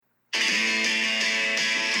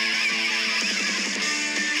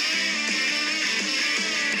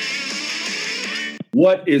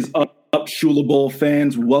What is up, Shula Bowl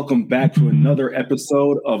fans? Welcome back to another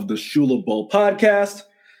episode of the Shula Bowl podcast.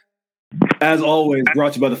 As always,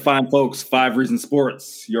 brought to you by the fine folks, 5 Reasons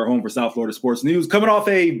Sports, your home for South Florida sports news. Coming off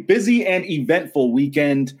a busy and eventful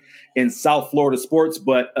weekend in South Florida sports,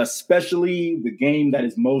 but especially the game that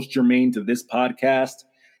is most germane to this podcast.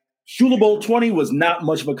 Shula Bowl 20 was not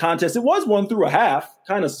much of a contest. It was one through a half,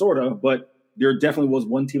 kind of, sort of, but there definitely was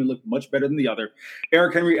one team that looked much better than the other.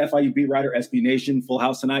 Eric Henry, FIU beat writer, SB Nation, Full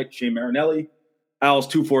House tonight, Shane Marinelli, Owls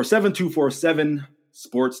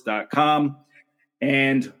 247sports.com,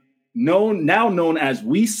 and now known as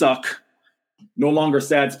We Suck, no longer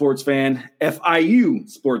sad sports fan, FIU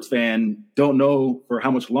sports fan, don't know for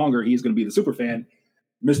how much longer he's going to be the super fan,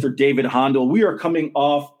 Mr. David Hondel. We are coming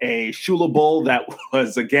off a Shula Bowl that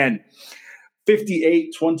was, again,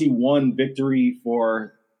 58-21 victory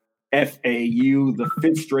for FAU, the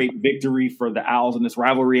 5th straight victory for the Owls in this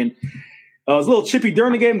rivalry. And it was a little chippy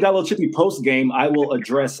during the game, got a little chippy post-game. I will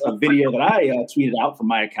address a video that I tweeted out from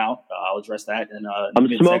my account. I'll address that. I'm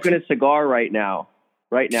smoking a cigar right now.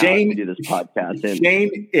 Shane, as we do this podcast.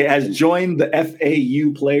 Shane has joined the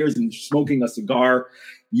FAU players in smoking a cigar,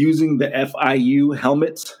 using the FIU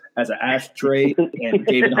helmet as an ashtray, and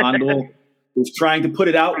David Hondel is trying to put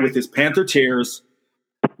it out with his Panther tears.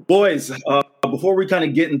 Boys, before we kind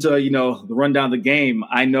of get into, the rundown of the game,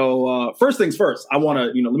 I know, first things first, I want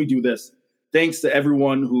to, let me do this. Thanks to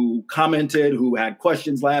everyone who commented, who had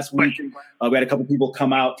questions last week. We had a couple people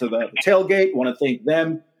come out to the tailgate. Want to thank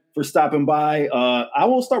them for stopping by. I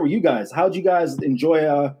will start with you guys. How did you guys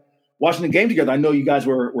enjoy watching the game together? I know you guys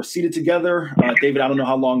were seated together. David, I don't know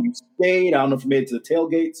how long you stayed. I don't know if you made it to the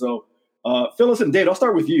tailgate. So, Phyllis and David, I'll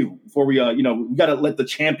start with you before we, we got to let the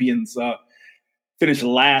champions finish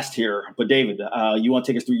last here. But David, you want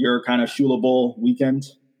to take us through your kind of Shula Bowl weekend,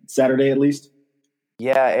 Saturday at least?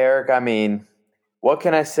 Yeah, Eric, I mean, what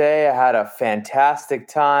can I say? I had a fantastic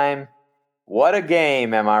time. What a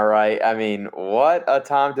game, am I right? I mean, what a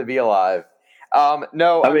time to be alive.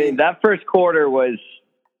 That first quarter was,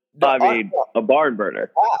 a barn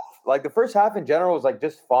burner. Like, the first half in general was,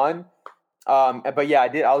 just fun. But, yeah,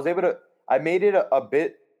 I made it a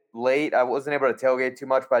bit late. I wasn't able to tailgate too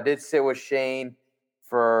much, but I did sit with Shane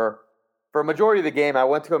for a majority of the game. I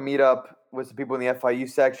went to go meet up with some people in the FIU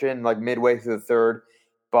section, midway through the third,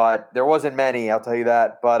 but there wasn't many, I'll tell you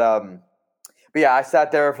that. But yeah, I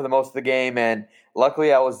sat there for the most of the game, and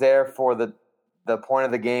luckily I was there for the point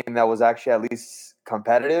of the game that was actually at least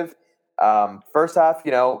competitive. First half,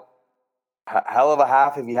 hell of a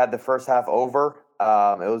half if you had the first half over.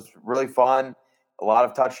 It was really fun, a lot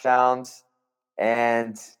of touchdowns,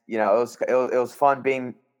 and it was fun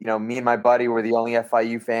being, me and my buddy were the only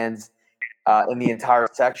FIU fans in the entire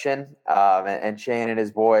section, and Shane and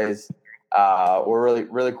his boys were really,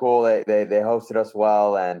 really cool. They hosted us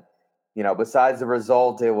well, and besides the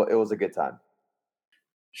result, it was a good time.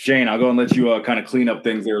 Shane, I'll go and let you kind of clean up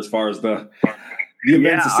things there as far as the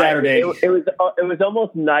events of Saturday. It was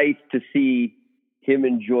almost nice to see him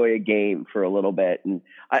enjoy a game for a little bit, and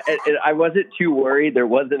I wasn't too worried. There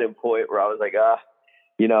wasn't a point where I was like,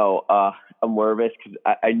 I'm nervous because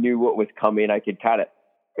I knew what was coming. I could kind of,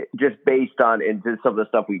 just based on and just some of the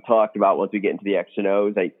stuff we talked about once we get into the X and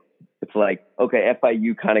O's, it's like, okay,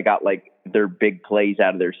 FIU kind of got their big plays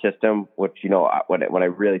out of their system, which, when I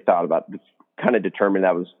really thought about this, kind of determined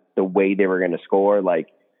that was the way they were going to score.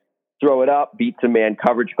 Throw it up, beat some man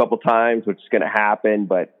coverage a couple times, which is going to happen.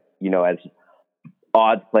 But, as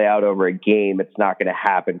odds play out over a game, it's not going to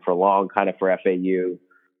happen for long, kind of for FAU.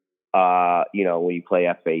 When you play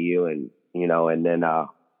FAU and then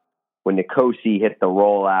when Nkosi hit the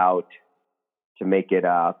rollout to make it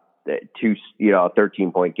a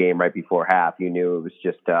 13-point game right before half, you knew it was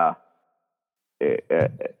just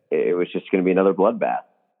it was just going to be another bloodbath.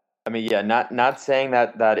 I mean, yeah, not saying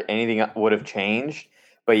that anything would have changed,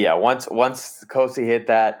 but yeah, once Nkosi hit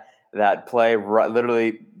that play,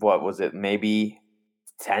 literally, what was it? Maybe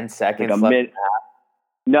 10 seconds left.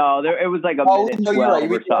 No, it was like a minute. No, you're right.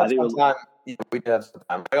 We did have some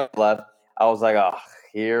time left. I was like, oh,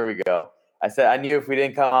 here we go. I said I knew if we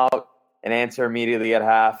didn't come out and answer immediately at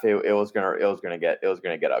half, it was gonna get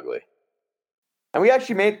ugly. And we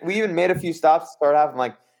even made a few stops to start half. I'm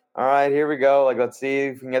like, all right, here we go. Let's see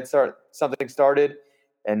if we can get something started.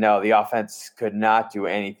 And no, the offense could not do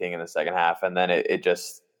anything in the second half, and then it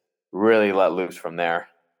just really let loose from there.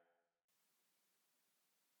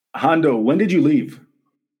 Hondo, when did you leave?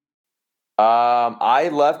 I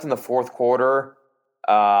left in the fourth quarter.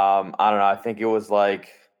 I don't know. I think it was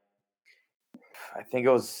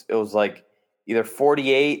either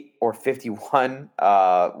 48 or 51.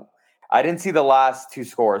 I didn't see the last two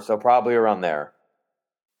scores, so probably around there.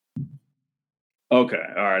 Okay,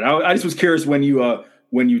 all right. I just was curious when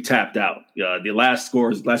you tapped out. The last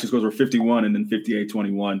two scores were 51 and then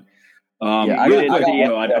 58-21. Yeah, Really I quick,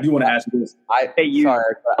 got I do want to ask you this. FAU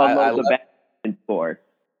sorry, unload the bench and score.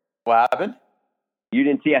 What happened? You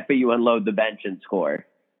didn't see FAU unload the bench and score.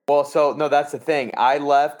 Well, so no, that's the thing. I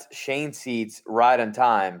left Shane's seats right on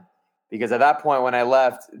time because at that point when I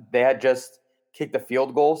left, they had just kicked the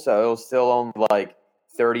field goal, so it was still on like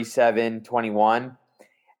 37-21.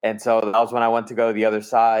 And so that was when I went to go to the other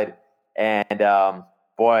side. And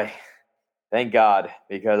boy, thank God,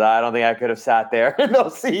 because I don't think I could have sat there in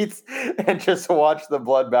those seats and just watched the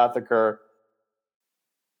bloodbath occur.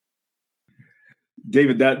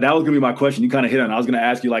 David, that was going to be my question. You kind of hit on it. I was going to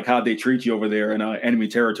ask you, like, how they treat you over there in enemy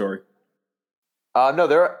territory.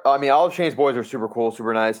 No, all of Shane's boys are super cool,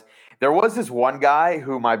 super nice. There was this one guy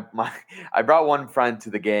who I brought one friend to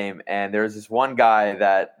the game, and there's this one guy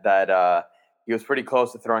that he was pretty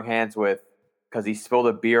close to throwing hands with because he spilled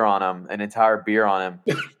an entire beer on him,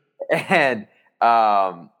 and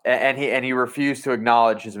he refused to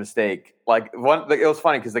acknowledge his mistake. It was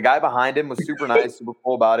funny because the guy behind him was super nice, super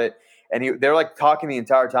cool about it, and they were like talking the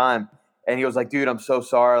entire time, and he was like, "Dude, I'm so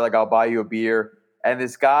sorry. Like, I'll buy you a beer." And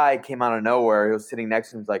this guy came out of nowhere. He was sitting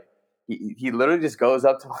next to him. He's like, he literally just goes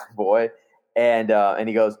up to my boy, and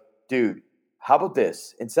he goes, "Dude, how about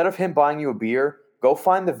this? Instead of him buying you a beer, go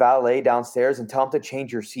find the valet downstairs and tell him to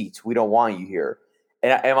change your seats. We don't want you here."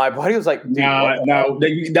 And my buddy was like, "No,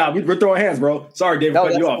 we're throwing hands, bro. Sorry, David,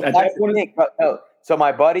 cut you off." So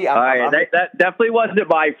my buddy, that definitely wasn't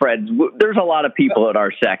my friends. There's a lot of people in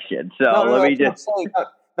our section, so let me just.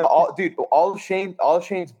 All of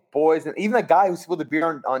Shane's boys, and even the guy who spilled the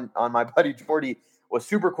beer on my buddy Jordy was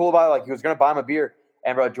super cool about it. Like, he was gonna buy him a beer,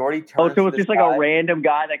 and bro, Jordy turned. So it was just like a random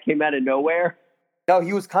guy that came out of nowhere. No,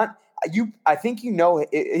 he was I think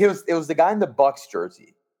it was the guy in the Bucks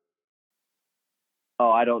jersey. Oh,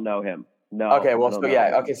 I don't know him. No. Okay, well, so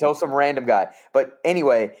yeah, okay, so some random guy. But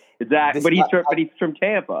anyway, exactly. But he's from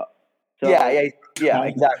Tampa. So. Yeah,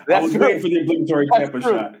 exactly. I was waiting for the obligatory Tampa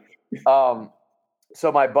shot. So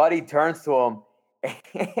my buddy turns to him,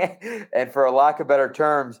 and for a lack of better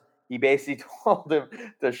terms, he basically told him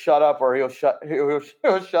to shut up, or he'll shut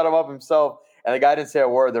him up himself. And the guy didn't say a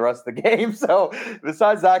word the rest of the game. So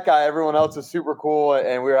besides that guy, everyone else was super cool,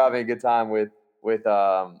 and we were having a good time with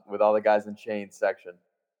all the guys in Shane's section.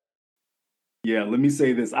 Yeah, let me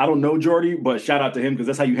say this. I don't know Jordy, but shout out to him because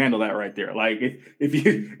that's how you handle that right there. Like,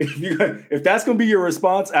 if that's gonna be your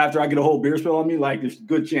response after I get a whole beer spill on me, like, there's a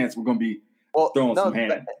good chance we're gonna be throwing some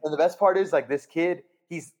hand. And the best part is, like, this kid,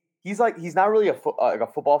 he's not really a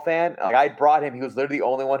football fan. Like, I brought him. He was literally the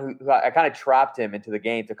only one who I kind of trapped him into the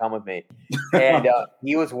game to come with me. And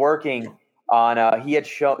he was working on.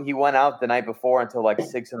 He went out the night before until like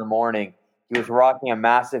 6 a.m. He was rocking a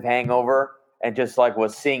massive hangover and just like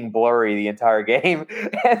was seeing blurry the entire game.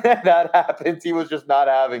 And then that happens. He was just not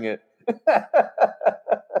having it.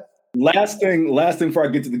 Last thing before I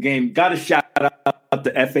get to the game, got to shout out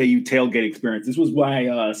the FAU tailgate experience. This was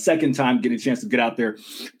my second time getting a chance to get out there.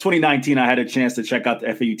 2019, I had a chance to check out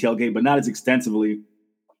the FAU tailgate, but not as extensively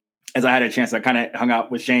as I had a chance. I kind of hung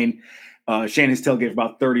out with Shane. Shane his tailgate for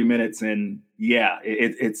about 30 minutes. And yeah,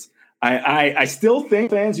 I still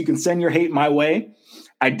think, fans, you can send your hate my way.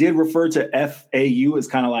 I did refer to FAU as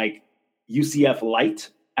kind of like UCF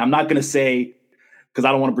light. I'm not going to say, because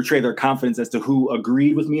I don't want to betray their confidence as to who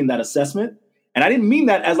agreed with me in that assessment. And I didn't mean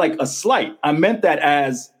that as like a slight. I meant that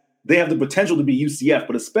as they have the potential to be UCF,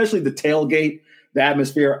 but especially the tailgate, the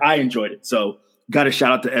atmosphere, I enjoyed it. So got to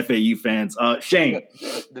shout out to FAU fans. Shane,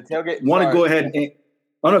 the tailgate. Want to go ahead and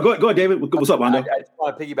 – oh, no, go ahead, David. What's up, Mondo? I just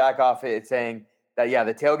want to piggyback off it saying that, yeah,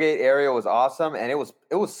 the tailgate area was awesome, and it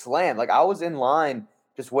was slammed. Like, I was in line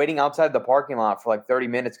just waiting outside the parking lot for like 30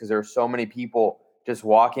 minutes because there were so many people just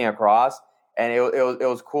walking across. And it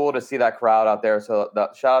was cool to see that crowd out there. So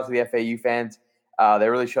shout out to the FAU fans. They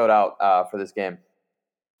really showed out for this game.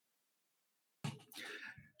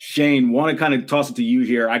 Shane, want to kind of toss it to you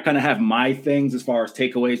here. I kind of have my things as far as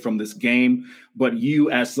takeaways from this game, but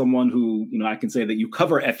you as someone who, I can say that you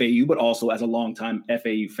cover FAU, but also as a longtime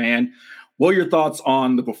FAU fan, what are your thoughts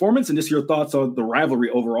on the performance and just your thoughts on the rivalry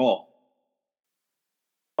overall?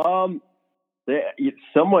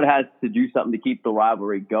 Someone has to do something to keep the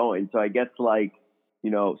rivalry going. So I guess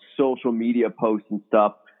social media posts and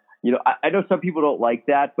stuff, I know some people don't like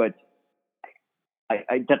that, but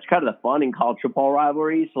that's kind of the fun in college football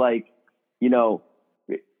rivalries.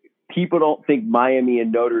 People don't think Miami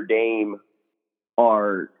and Notre Dame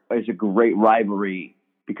is a great rivalry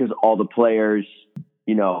because all the players,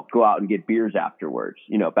 go out and get beers afterwards,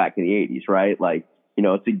 back in the 80s, right?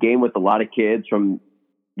 It's a game with a lot of kids from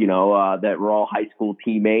that were all high school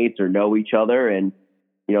teammates or know each other. And,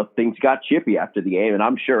 things got chippy after the game. And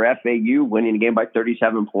I'm sure FAU winning the game by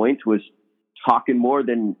 37 points was talking more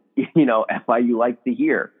than, FIU likes to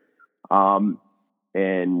hear.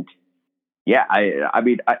 And yeah, I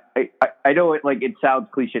mean, I know it sounds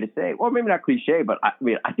cliche to say, well, maybe not cliche, but I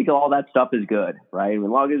think all that stuff is good, right? As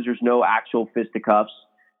long as there's no actual fisticuffs,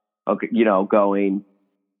 okay, going,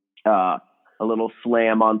 a little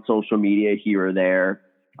slam on social media here or there,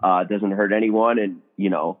 doesn't hurt anyone. And,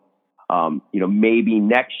 maybe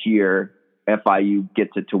next year FIU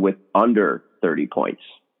gets it to with under 30 points.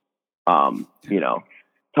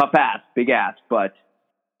 Tough ask, big ask, but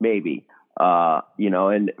maybe,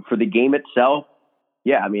 and for the game itself,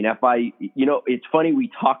 yeah, I mean, it's funny. We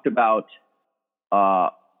talked about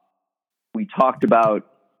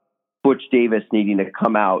Butch Davis needing to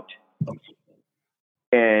come out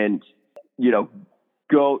and, you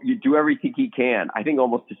do everything he can, I think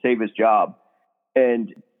almost to save his job.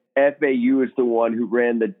 And FAU is the one who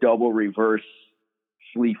ran the double reverse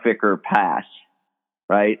Schleficker pass,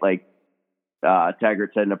 right? Like,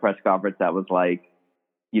 Taggart said in a press conference that was like,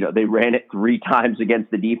 they ran it 3 times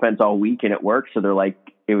against the defense all week and it worked. So they're like,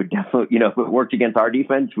 it would definitely, if it worked against our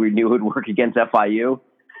defense, we knew it would work against FIU.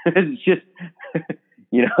 It's just,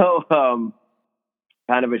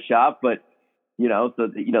 kind of a shot, but,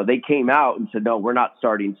 they came out and said, no, we're not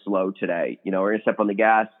starting slow today. We're going to step on the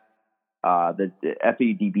gas. The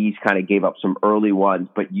FAU DBs kind of gave up some early ones,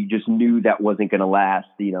 but you just knew that wasn't going to last.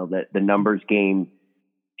 That the numbers game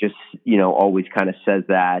just, always kind of says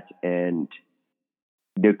that. And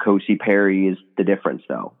N'Kosi Perry is the difference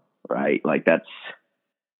though, right? Like that's,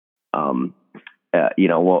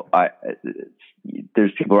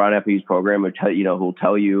 there's people around FAU's program who'll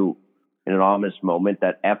tell you in an honest moment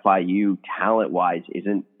that FIU talent wise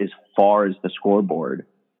isn't as far as the scoreboard,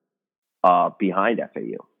 behind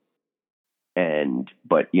FAU.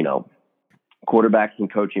 But quarterbacks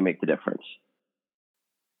and coaching make the difference.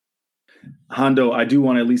 Hondo, I do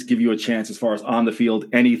want to at least give you a chance as far as on the field.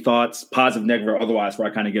 Any thoughts, positive, negative, or otherwise, where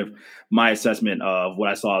I kind of give my assessment of what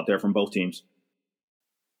I saw out there from both teams?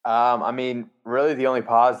 I mean, really the only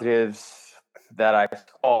positives that I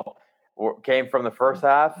saw came from the first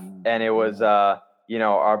half, and it was,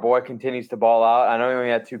 our boy continues to ball out. I know he only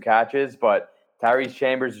had 2 catches, but Tyrese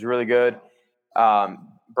Chambers is really good.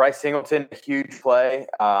 Bryce Singleton, a huge play.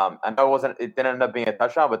 I know it didn't end up being a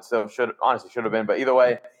touchdown, but still should have been. But either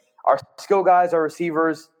way, our skill guys, our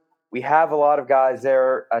receivers, we have a lot of guys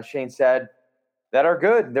there, as Shane said, that are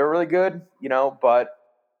good. They're really good, but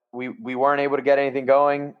we weren't able to get anything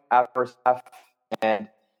going at first half. And,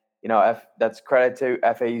 that's credit to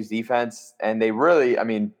FAU's defense. And they really,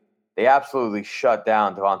 they absolutely shut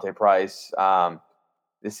down Devontae Price.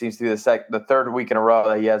 This seems to be the third week in a row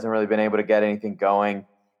that he hasn't really been able to get anything going.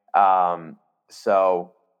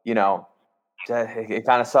 So, it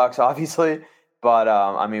kind of sucks, obviously. But,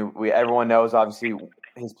 everyone knows, obviously,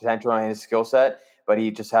 his potential and his skill set. But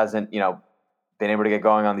he just hasn't, been able to get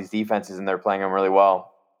going on these defenses, and they're playing him really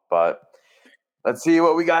well. But let's see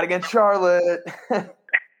what we got against Charlotte.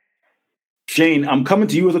 Shane, I'm coming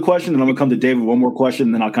to you with a question, and I'm going to come to David with one more question,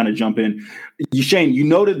 and then I'll kind of jump in. Shane, you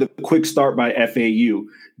noted the quick start by FAU.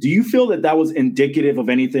 Do you feel that that was indicative of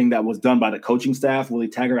anything that was done by the coaching staff? Willie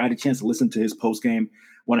Taggart, I had a chance to listen to his postgame.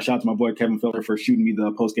 I want to shout out to my boy Kevin Felder for shooting me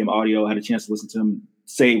the postgame audio. I had a chance to listen to him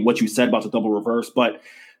say what you said about the double reverse. But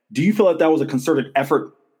do you feel that that was a concerted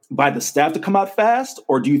effort by the staff to come out fast,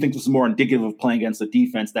 or do you think this is more indicative of playing against a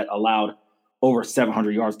defense that allowed over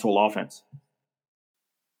 700 yards total offense?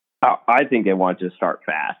 I think they wanted to start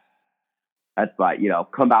fast. That's why,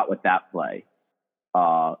 come out with that play.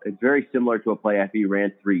 It's very similar to a play FAU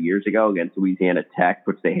ran 3 years ago against Louisiana Tech,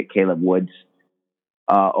 which they hit Caleb Woods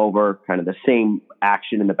over, kind of the same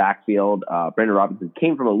action in the backfield. Brandon Robinson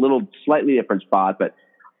came from a slightly different spot, but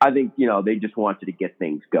I think, they just wanted to get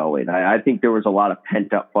things going. I think there was a lot of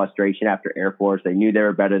pent-up frustration after Air Force. They knew they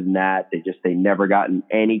were better than that. They never gotten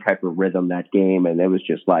any type of rhythm that game, and it was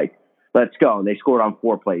just like, let's go. And they scored on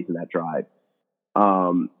 4 plays in that drive.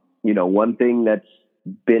 One thing that's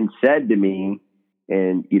been said to me,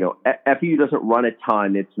 and, FAU doesn't run a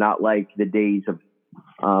ton. It's not like the days of,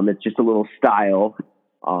 it's just a little style.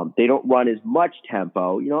 They don't run as much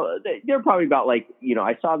tempo. They're probably about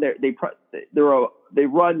I saw they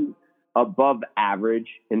run above average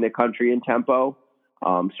in the country in tempo.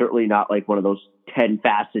 Certainly not like one of those 10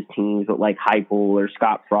 fastest teams with like Heupel or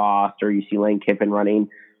Scott Frost, or you see Lane Kiffin running.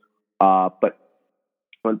 But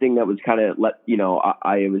one thing that was kind of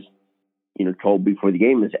I was, told before the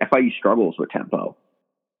game is FIU struggles with tempo.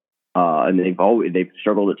 And they've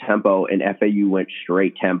struggled with tempo, and FAU went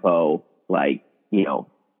straight tempo,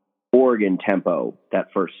 Oregon tempo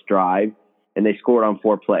that first drive, and they scored on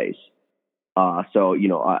 4 plays. I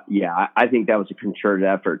think that was a concerted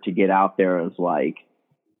effort to get out there. It was like,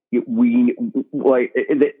 they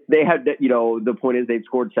had, the point is they'd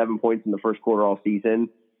scored 7 points in the first quarter all season.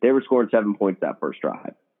 They were scoring 7 points that first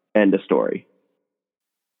drive. End of story.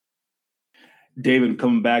 David,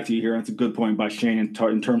 coming back to you here, that's a good point by Shane in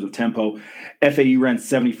terms of tempo. FAU ran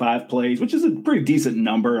 75 plays, which is a pretty decent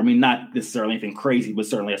number. I mean, not necessarily anything crazy, but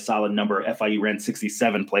certainly a solid number. FIU ran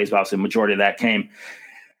 67 plays, but obviously the majority of that came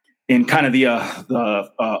in kind of the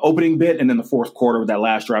opening bit and then the fourth quarter with that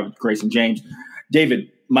last drive with Grayson James. David,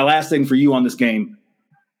 my last thing for you on this game,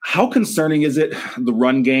 how concerning is it, the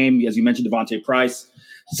run game? As you mentioned, Devontae Price,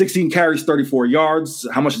 16 carries, 34 yards.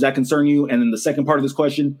 How much does that concern you? And then the second part of this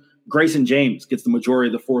question, Grayson James gets the majority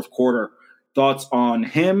of the fourth quarter. Thoughts on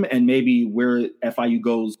him and maybe where FIU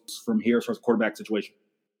goes from here as far as quarterback situation?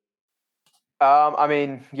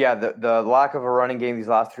 The lack of a running game these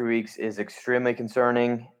last 3 weeks is extremely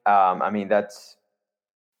concerning. That's,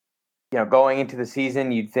 going into the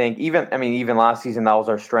season, you'd think even last season, that was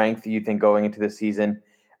our strength. You'd think going into the season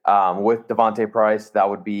with Devontae Price, that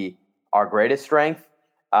would be our greatest strength.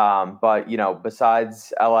 But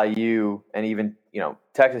besides LIU and even,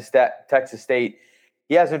 Texas State,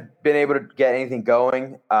 he hasn't been able to get anything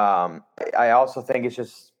going. I also think it's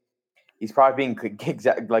just, he's probably being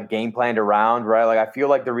game planned around, right? Like, I feel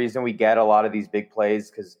like the reason we get a lot of these big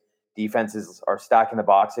plays because defenses are stacking the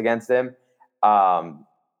box against him.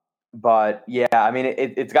 But yeah,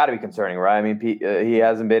 it's got to be concerning, right? I mean, he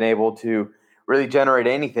hasn't been able to really generate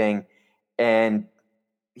anything, and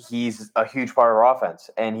he's a huge part of our offense,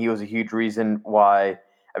 and he was a huge reason why.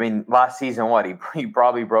 Last season, he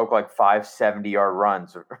probably broke like 5 70-yard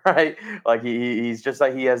runs, right? Like he's just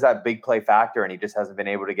like, he has that big play factor, and he just hasn't been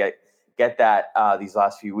able to get that these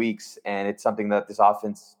last few weeks, and it's something that this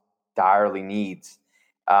offense direly needs.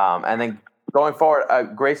 And then going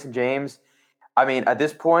forward, Grayson James, at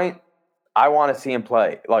this point, I want to see him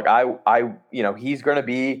play. Like he's going to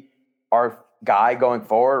be our guy going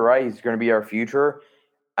forward, right? He's going to be our future.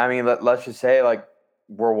 Let's just say like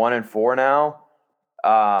we're 1-4 now.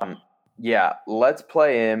 Let's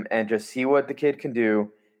play him and just see what the kid can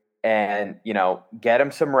do, and get him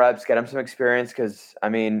some reps, get him some experience. Because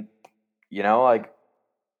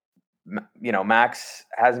Max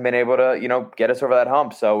hasn't been able to get us over that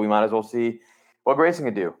hump, so we might as well see what Grayson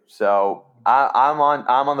can do. So I'm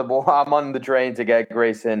on the board. I'm on the train to get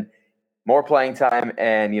Grayson more playing time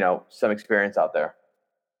and some experience out there.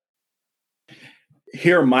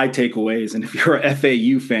 Here are my takeaways, and if you're a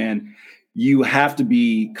FAU fan, you have to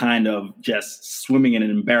be kind of just swimming in an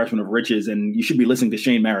embarrassment of riches, and you should be listening to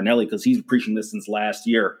Shane Marinelli because he's preaching this since last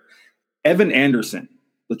year. Evan Anderson,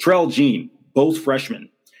 Latrell Jean, both freshmen.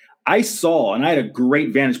 I saw, and I had a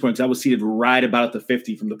great vantage point because I was seated right about at the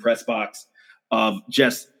 50 from the press box, of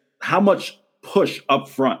just how much push up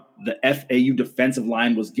front the FAU defensive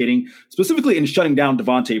line was getting, specifically in shutting down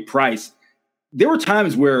Devontae Price. There were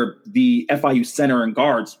times where the FIU center and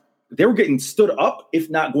guards, they were getting stood up, if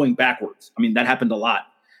not going backwards. That happened a lot.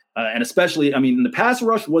 And especially, in the pass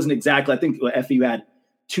rush wasn't exactly, I think FIU had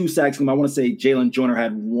 2 sacks. I want to say Jalen Joyner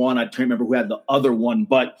had 1. I can't remember who had the other one,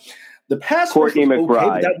 but the pass rush was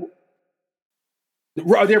McBride. Okay.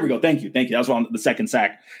 There we go. Thank you. That was on the second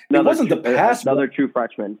sack. It wasn't the pass. Another true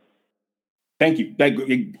freshman. Thank you.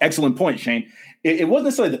 Excellent point, Shane. It wasn't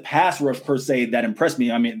necessarily the pass rush per se that impressed me.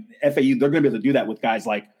 FAU, they're going to be able to do that with guys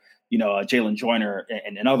like, Jalen Joyner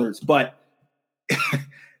and others. But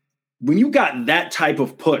when you got that type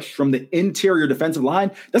of push from the interior defensive line,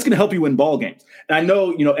 that's going to help you win ball games. And I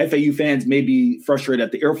know, FAU fans may be frustrated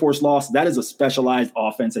at the Air Force loss. That is a specialized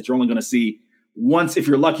offense that you're only going to see once, if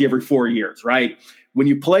you're lucky, every 4 years, right? When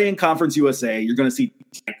you play in Conference USA, you're going to see,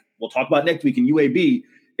 we'll talk about next week in UAB,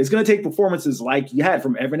 it's going to take performances like you had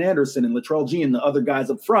from Evan Anderson and Latrell Jean and the other guys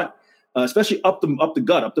up front, especially up the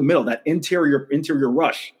gut, up the middle, that interior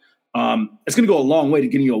rush. It's going to go a long way to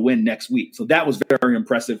getting you a win next week. So that was very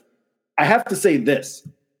impressive. I have to say this,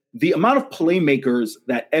 the amount of playmakers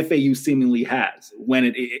that FAU seemingly has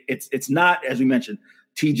when it's not, as we mentioned,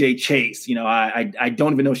 TJ Chase. I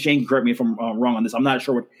don't even know, Shane can correct me if I'm wrong on this. I'm not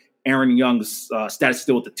sure what Aaron Young's status is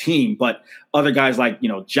still with the team, but other guys like,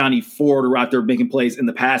 Johnny Ford are out there making plays in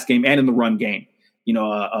the pass game and in the run game.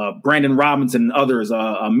 Brandon Robinson and others,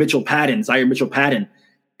 Zaire Mitchell Patton.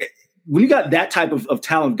 When you got that type of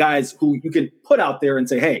talent, guys who you can put out there and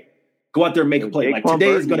say, hey, go out there and make a play. Like today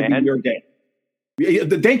is going to be your day.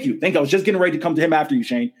 Thank you. I was just getting ready to come to him after you,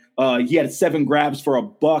 Shane. He had 7 grabs for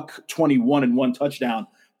 $121 and 1 touchdown,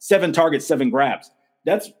 7 targets, 7 grabs.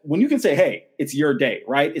 That's when you can say, hey, it's your day,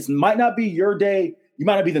 right? It might not be your day, You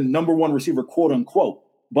might not be the number one receiver, quote unquote,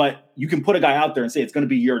 but you can put a guy out there and say it's going to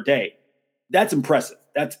be your day. That's impressive.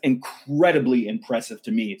 That's incredibly impressive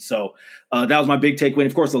to me. So that was my big takeaway. And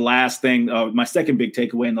of course, the last thing, my second big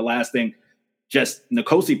takeaway, and the last thing, just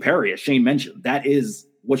N'Kosi Perry, as Shane mentioned, that is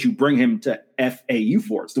what you bring him to FAU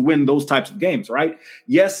for. It's to win those types of games, right?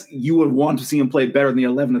 Yes, you would want to see him play better than the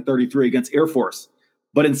 11-33 against Air Force,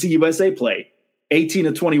 but in CUSA play,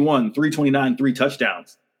 18-21, 329, 3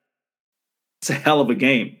 touchdowns. It's a hell of a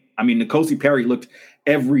game. I mean, N'Kosi Perry looked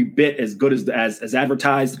every bit as good as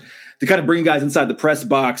advertised. To kind of bring guys inside the press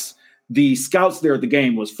box, the scouts there at the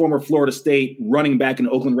game was former Florida State running back and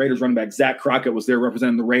Oakland Raiders running back Zach Crockett was there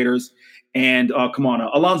representing the Raiders. And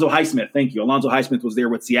Alonzo Highsmith. Thank you. Alonzo Highsmith was there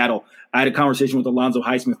with Seattle. I had a conversation with Alonzo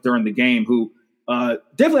Highsmith during the game who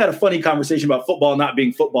definitely had a funny conversation about football not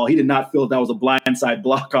being football. He did not feel that was a blindside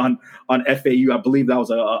block on FAU. I believe that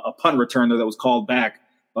was a punt returner that was called back.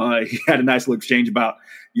 He had a nice little exchange about,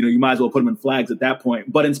 you might as well put him in flags at that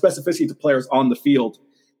point. But in specificity to players on the field,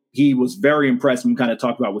 he was very impressed and kind of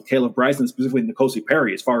talked about with Caleb Bryson, specifically N'Kosi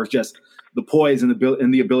Perry, as far as just the poise and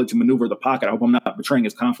the ability to maneuver the pocket. I hope I'm not betraying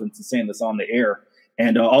his confidence in saying this on the air.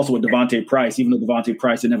 And also with Devontae Price, even though Devontae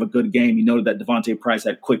Price didn't have a good game, he noted that Devontae Price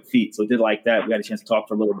had quick feet. So he did like that. We had a chance to talk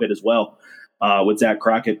for a little bit as well with Zach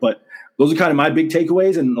Crockett. But those are kind of my big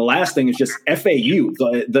takeaways. And the last thing is just FAU,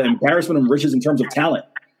 the embarrassment of riches in terms of talent.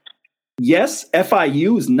 Yes,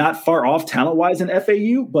 FIU is not far off talent-wise in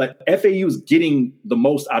FAU, but FAU is getting the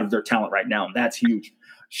most out of their talent right now, and that's huge.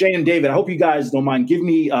 Shane and David, I hope you guys don't mind. Give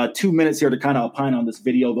me 2 minutes here to kind of opine on this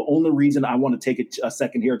video. The only reason I want to take a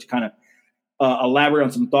second here to kind of elaborate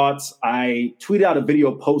on some thoughts, I tweeted out a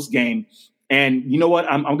video post-game, and you know what?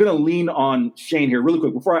 I'm going to lean on Shane here really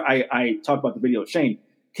quick. Before I talk about the video, Shane,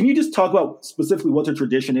 can you just talk about specifically what the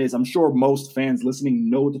tradition is? I'm sure most fans listening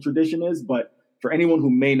know what the tradition is, but for anyone who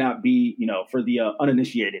may not be, for the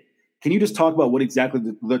uninitiated, can you just talk about what exactly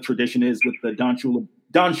the tradition is with the Don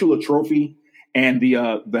Shula trophy and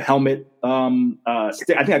the helmet? I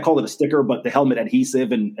think I called it a sticker, but the helmet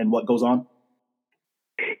adhesive and what goes on?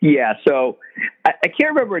 Yeah, so I can't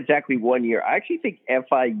remember exactly one year. I actually think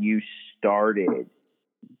FIU started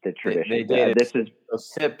the tradition. They did. This is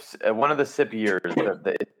SIPs, one of the SIP years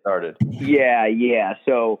that it started. Yeah.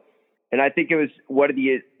 So. And I think it was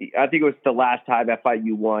the last time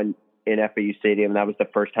FIU won in FAU Stadium. And that was the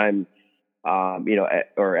first time, or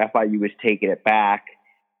FIU was taking it back,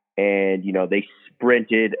 and they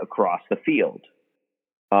sprinted across the field,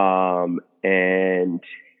 and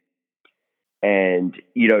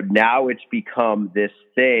now it's become this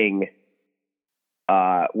thing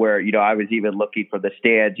where I was even looking for the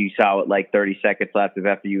stands. You saw it like 30 seconds left of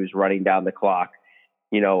FIU was running down the clock.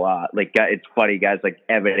 It's funny, guys like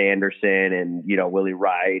Evan Anderson and, Willie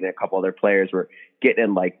Wright and a couple other players were getting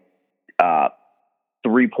in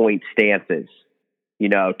 3-point stances,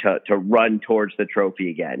 to run towards the trophy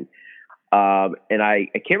again. And I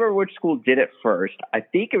can't remember which school did it first. I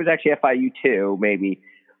think it was actually FIU too, maybe,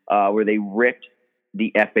 where they ripped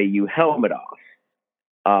the FAU helmet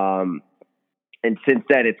off. And since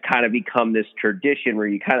then it's kind of become this tradition where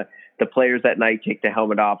the players that night take the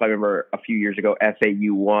helmet off. I remember a few years ago,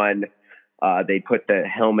 FAU won. They put the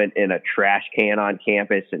helmet in a trash can on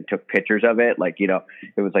campus and took pictures of it. It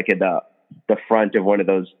was like in the front of one of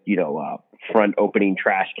those, front opening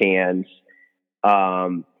trash cans.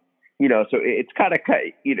 So it's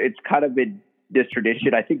kind of been this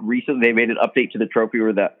tradition. I think recently they made an update to the trophy where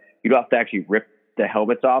you don't have to actually rip the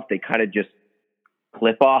helmets off. They kind of just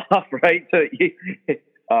clip off, right? So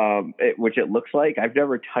which it looks like. I've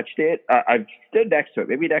never touched it. I've stood next to it.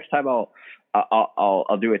 Maybe next time I'll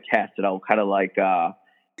do a test, and I'll kind of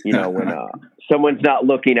when someone's not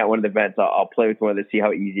looking at one of the events, I'll play with one to see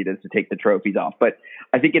how easy it is to take the trophies off. But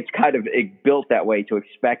I think it's kind of built that way to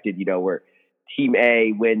expect it, where Team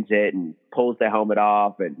A wins it and pulls the helmet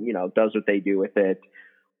off and does what they do with it.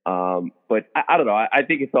 But I don't know. I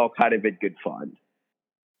think it's all kind of in good fun.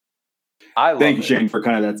 Thank you, Shane, for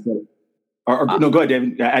kind of that stuff. No, go ahead,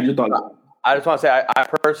 David. Add your thoughts. I just want to say I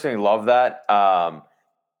personally love that.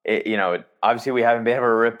 Obviously we haven't been able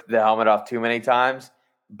to rip the helmet off too many times,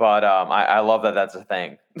 but I love that that's a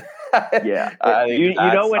thing. Yeah,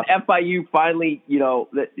 when FIU finally,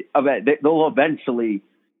 they'll eventually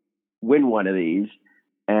win one of these,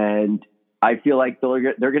 and I feel like they're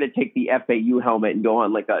going to take the FAU helmet and go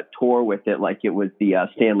on like a tour with it, like it was the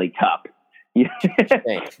Stanley Cup.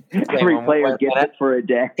 Every player gets it for a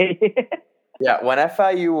day. Yeah, when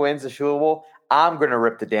FIU wins the SHULA Bowl, I'm going to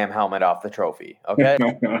rip the damn helmet off the trophy, okay?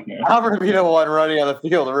 I'm going to be the one running on the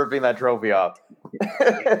field and ripping that trophy off.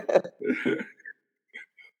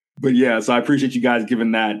 But yeah, so I appreciate you guys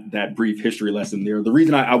giving that brief history lesson there. The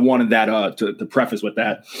reason I wanted that to preface with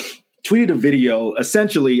that, tweeted a video.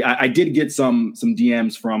 Essentially, I did get some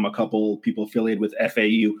DMs from a couple people affiliated with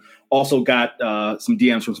FAU. Also got some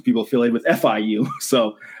DMs from some people affiliated with FIU.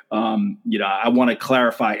 So, I want to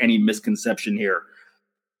clarify any misconception here.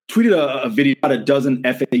 Tweeted a video about a dozen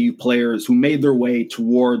FAU players who made their way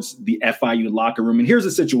towards the FIU locker room. And here's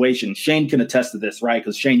the situation. Shane can attest to this, right?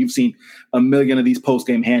 Because Shane, you've seen a million of these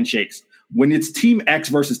post-game handshakes. When it's Team X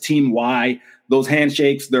versus Team Y, those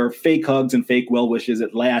handshakes, they're fake hugs and fake well wishes.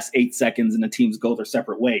 It lasts 8 seconds and the teams go their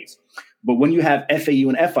separate ways. But when you have FAU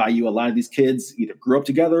and FIU, a lot of these kids either grew up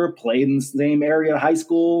together, played in the same area, high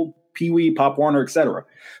school, Pee Wee, Pop Warner, etc.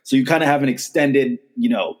 So you kind of have an extended,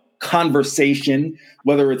 conversation,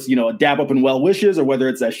 whether it's, a dab up and well wishes, or whether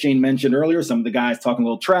it's, as Shane mentioned earlier, some of the guys talking a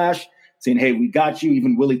little trash, saying, hey, we got you.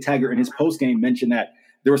 Even Willie Taggart in his post game mentioned that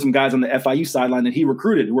there were some guys on the FIU sideline that he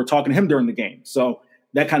recruited who were talking to him during the game. So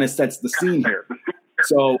that kind of sets the scene here.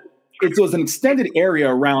 So it was an extended area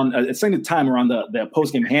around, extended time around the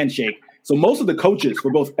post game handshake. So most of the coaches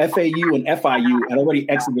for both FAU and FIU had already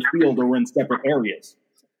exited the field or were in separate areas.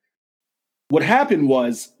 What happened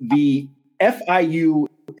was the FIU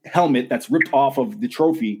helmet that's ripped off of the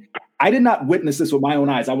trophy. I did not witness this with my own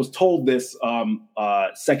eyes. I was told this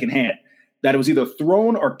secondhand, that it was either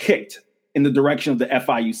thrown or kicked in the direction of the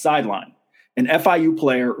FIU sideline. An FIU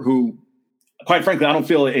player who, quite frankly, I don't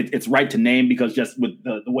feel it's right to name, because just with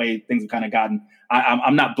the way things have kind of gotten,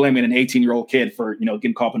 I'm not blaming an 18-year-old kid for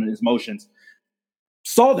getting caught up in his emotions.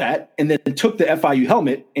 Saw that and then took the FIU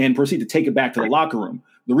helmet and proceeded to take it back to the locker room.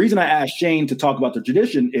 The reason I asked Shane to talk about the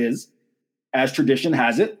tradition is, as tradition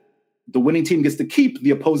has it, the winning team gets to keep the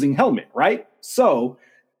opposing helmet, right? So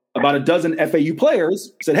about a dozen FAU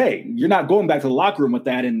players said, hey, you're not going back to the locker room with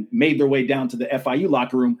that, and made their way down to the FIU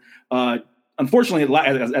locker room. Unfortunately,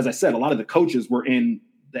 as I said, a lot of the coaches were in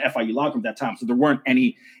the FIU locker room at that time, so there weren't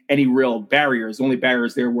any real barriers. The only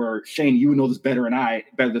barriers there were, Shane, you know this better than I.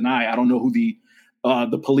 I don't know who the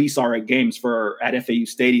police are at games at FAU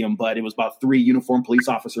Stadium, but it was about 3 uniformed police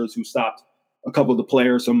officers who stopped a couple of the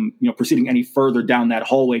players from proceeding any further down that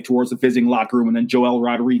hallway towards the visiting locker room. And then Joel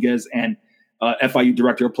Rodriguez and FIU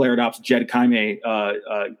Director of Player Ops Jed Kaime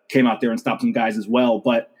came out there and stopped some guys as well.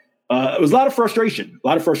 But it was a lot of frustration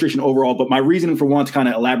overall. But my reasoning for wanting to kind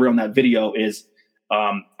of elaborate on that video is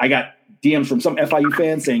I got DMs from some FIU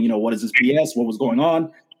fans saying, what is this BS? What was going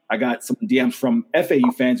on? I got some DMs from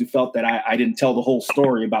FAU fans who felt that I didn't tell the whole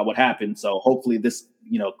story about what happened. So hopefully this,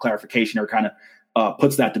 clarification or kind of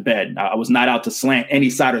puts that to bed. I was not out to slant any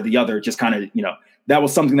side or the other, just kind of, that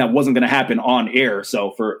was something that wasn't going to happen on air.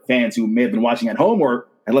 So for fans who may have been watching at home or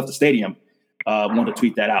had left the stadium, wanted to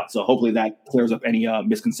tweet that out. So hopefully that clears up any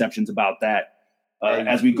misconceptions about that.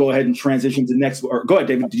 As we go ahead and transition to next, or go ahead,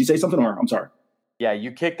 David, did you say something, or I'm sorry? Yeah,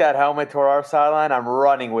 you kicked that helmet toward our sideline. I'm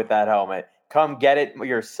running with that helmet. Come get it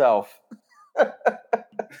yourself.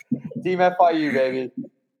 Team FIU, baby.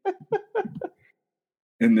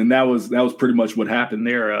 And then that was pretty much what happened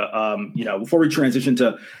there. Before we transition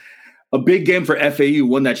to a big game for FAU,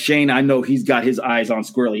 one that Shane, I know he's got his eyes on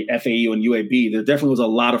squarely, FAU and UAB. There definitely was a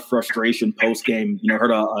lot of frustration post game.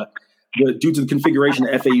 Due to the configuration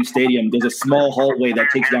of FAU Stadium, there's a small hallway that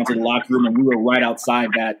takes you down to the locker room, and we were right outside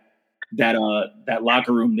that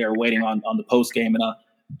locker room there, waiting on the post game, and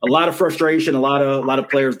a lot of frustration. A lot of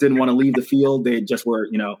players didn't want to leave the field. They just were,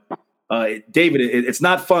 David, it's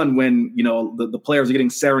not fun when, the players are getting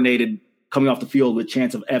serenaded coming off the field with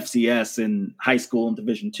chants of FCS in high school and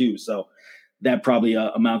Division II. So that probably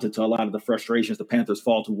amounted to a lot of the frustrations. The Panthers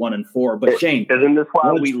fall to 1-4. But Shane, isn't this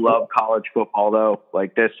why we love college football, though?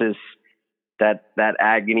 Like, this is that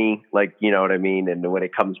agony, like, you know what I mean? And when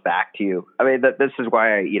it comes back to you, I mean, this is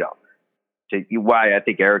why, why I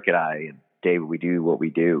think Eric and I and David, we do what we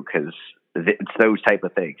do, because it's those type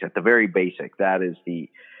of things. At the very basic, that is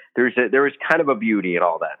there is kind of a beauty in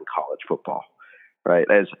all that in college football, right?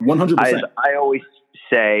 As 100%. I always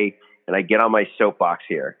say, and I get on my soapbox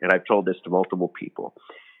here, and I've told this to multiple people,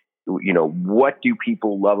 what do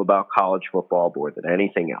people love about college football more than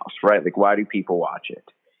anything else, right? Like, why do people watch it?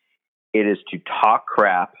 It is to talk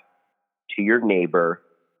crap to your neighbor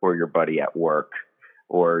or your buddy at work,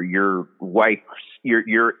 or your wife's,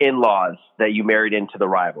 your in-laws that you married into the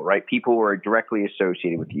rival, right? People who are directly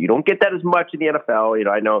associated with you. You don't get that as much in the NFL,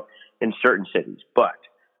 I know in certain cities, but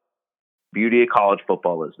beauty of college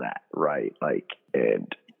football is that, right? Like,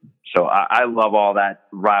 and so I love all that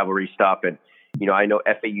rivalry stuff. And, I know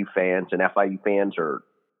FAU fans and FIU fans are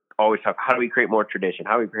always talking, how do we create more tradition?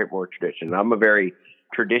 How do we create more tradition? And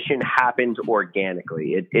tradition happens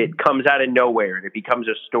organically. It comes out of nowhere and it becomes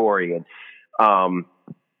a story. And,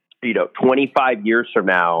 25 years from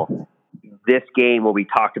now, this game will be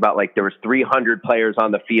talked about like there was 300 players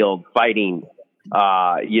on the field fighting,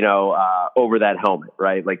 over that helmet,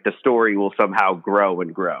 right? Like the story will somehow grow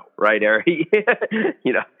and grow, right, Eric?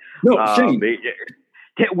 Shane.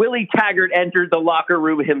 Willie Taggart entered the locker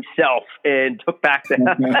room himself and took back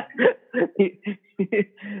the.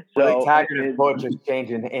 Willie Taggart and Butch exchange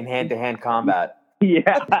in hand-to-hand combat.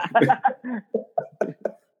 Yeah.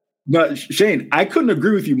 No, Shane, I couldn't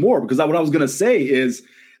agree with you more, because what I was going to say is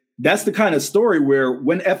that's the kind of story where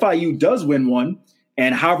when FIU does win one,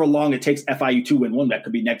 and however long it takes FIU to win one, that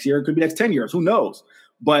could be next year, it could be next 10 years, who knows?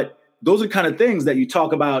 But those are kind of things that you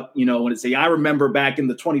talk about, when it's I remember back in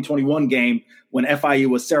the 2021 game when FIU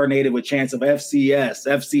was serenaded with chants of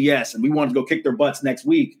FCS, and we wanted to go kick their butts next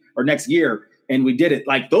week or next year, and we did it.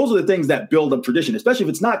 Like, those are the things that build up tradition, especially if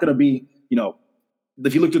it's not going to be,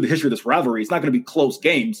 if you look through the history of this rivalry, it's not going to be close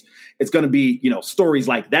games. It's going to be, stories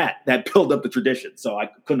like that build up the tradition. So I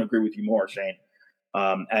couldn't agree with you more, Shane.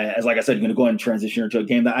 As like I said, you're going to go ahead and transition into a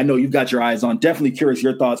game that I know you've got your eyes on. Definitely curious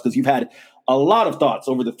your thoughts, because you've had a lot of thoughts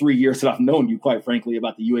over the 3 years that I've known you, quite frankly,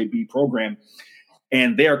 about the UAB program.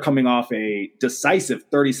 And they are coming off a decisive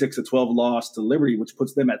 36-12 loss to Liberty, which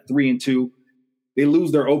puts them at 3-2. They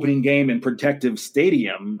lose their opening game in Protective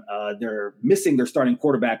Stadium. They're missing their starting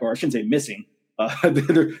quarterback, or I shouldn't say missing.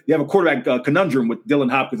 They have a quarterback conundrum with Dylan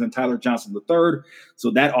Hopkins and Tyler Johnson III. So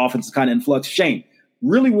that offense is kind of in flux. Shane,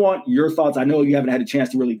 really want your thoughts. I know you haven't had a chance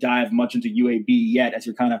to really dive much into UAB yet, as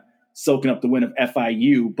you're kind of soaking up the win of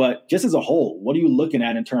FIU. But just as a whole, what are you looking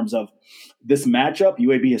at in terms of this matchup?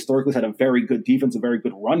 UAB historically has had a very good defense, a very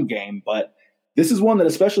good run game. But this is one that,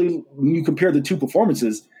 especially when you compare the two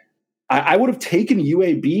performances, I would have taken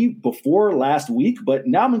UAB before last week, but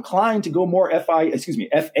now I'm inclined to go more FAU. There's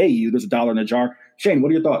 $1 in a jar. Shane, what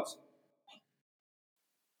are your thoughts?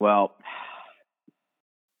 Well,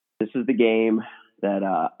 this is the game that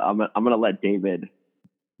I'm going to let David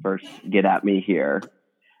first get at me here,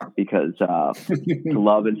 because to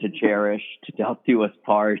love and to cherish, to death do us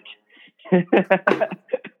part.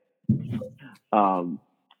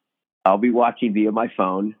 I'll be watching via my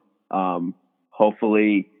phone.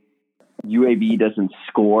 Hopefully UAB doesn't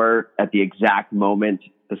score at the exact moment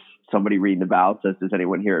somebody reading the ballot says, "Does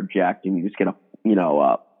anyone here object?" And you just get an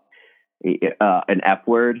F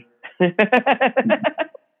word.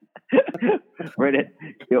 Right.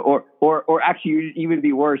 Or actually, even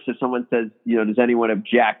be worse if someone says, "Does anyone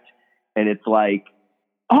object?" And it's like,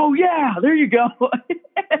 "Oh yeah, there you go."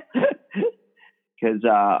 Because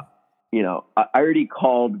I already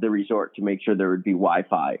called the resort to make sure there would be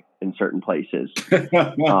Wi-Fi in certain places.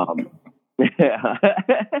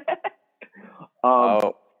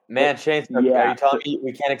 Oh man, Shane, are you telling me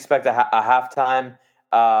we can't expect a halftime,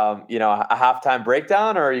 a halftime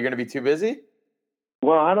breakdown, or are you going to be too busy?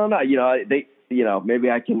 Well, I don't know. Maybe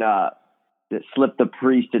I can slip the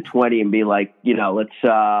priest to 20 and be like,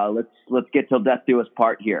 let's get till death do us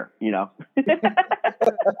part here.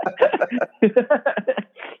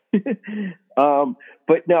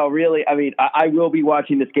 But no, really, I mean, I will be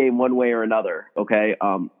watching this game one way or another. Okay.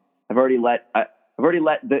 I've already let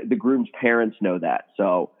the groom's parents know that.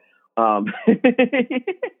 So, they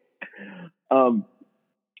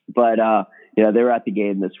were at the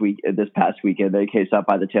game this past weekend. They came up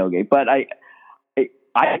by the tailgate, but I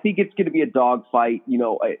think it's going to be a dogfight.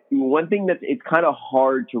 One thing that it's kind of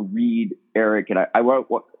hard to read, Eric, and I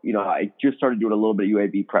just started doing a little bit of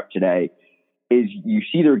UAB prep today, is you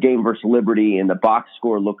see their game versus Liberty and the box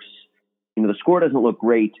score looks, the score doesn't look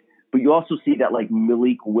great, but you also see that like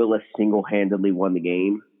Malik Willis single-handedly won the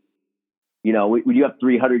game. When you have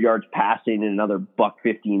 300 yards passing and another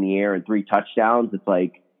 $150 in the air and 3 touchdowns, it's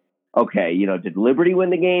like, okay, did Liberty win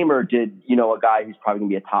the game, or did, a guy who's probably gonna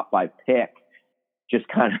be a top 5 pick just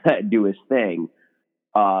kind of do his thing?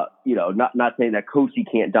 Not saying that Kosi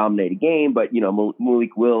can't dominate a game, but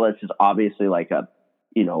Malik Willis is obviously like a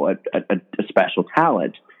special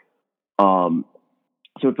talent. So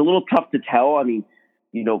it's a little tough to tell. I mean,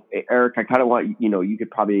 Eric, I kind of want, you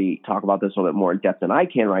could probably talk about this a little bit more in depth than I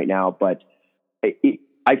can right now, but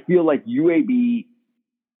I feel like UAB,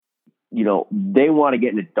 they want to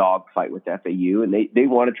get in a dogfight with FAU, and they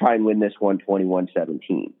want to try and win this one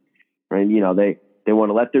 21-17. Right? They want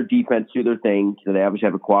to let their defense do their thing. So they obviously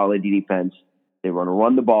have a quality defense. They want to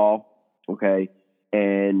run the ball. Okay.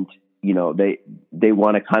 And, they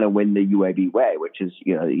want to kind of win the UAB way, which is,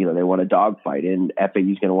 they want a dogfight, and FAU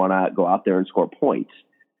is going to want to go out there and score points.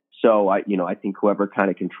 So I think whoever kind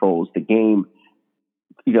of controls the game,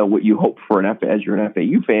 what you hope for as you're an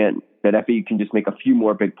FAU fan, that FAU can just make a few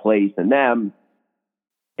more big plays than them,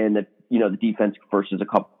 and that the defense forces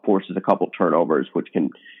a couple turnovers, which can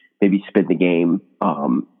maybe spin the game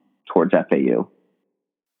towards FAU.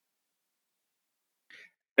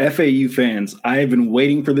 FAU fans, I have been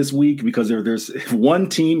waiting for this week because there's one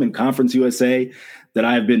team in Conference USA that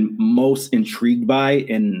I've been most intrigued by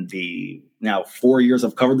in the now 4 years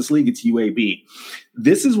I've covered this league. It's UAB.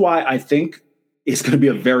 This is why I think it's going to be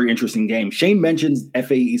a very interesting game. Shane mentions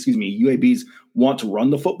UAB's want to run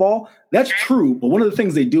the football. That's true, but one of the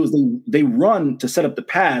things they do is they run to set up the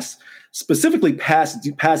pass, specifically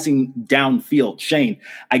passing downfield. Shane,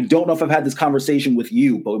 I don't know if I've had this conversation with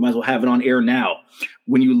you, but we might as well have it on air now.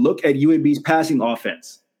 When you look at UAB's passing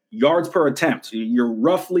offense, yards per attempt,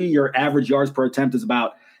 your average yards per attempt is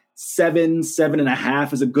about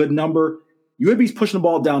 7.5 is a good number. UAB's pushing the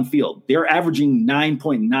ball downfield. They're averaging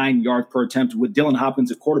 9.9 yards per attempt with Dylan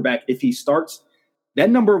Hopkins at quarterback. If he starts,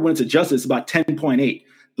 that number, when it's adjusted, is about 10.8.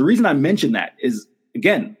 The reason I mention that is,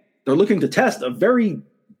 again, they're looking to test a very,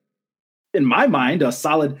 in my mind, a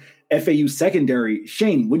solid FAU secondary.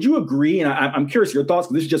 Shane, would you agree? And I'm curious your thoughts,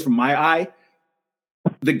 because this is just from my eye.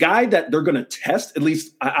 The guy that they're going to test, at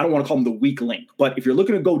least, I don't want to call him the weak link, but if you're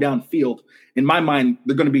looking to go downfield, in my mind,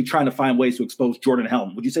 they're going to be trying to find ways to expose Jordan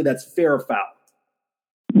Helm. Would you say that's fair or foul?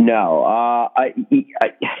 No, I think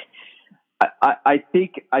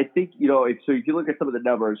if you look at some of the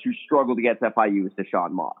numbers, who struggled against FIU is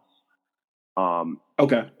Deshaun Moss.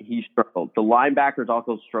 Okay, he struggled. The linebackers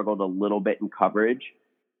also struggled a little bit in coverage.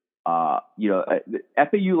 FAU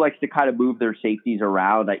likes to kind of move their safeties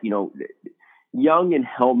around. Young and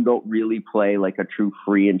Helm don't really play like a true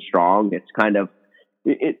free and strong. It's kind of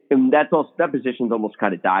and that position's almost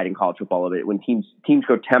kind of died in college football a bit. When teams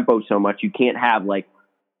go tempo so much, you can't have like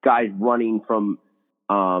guys running from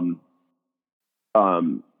hash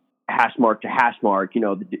mark to hash mark.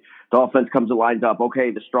 The offense comes and lines up.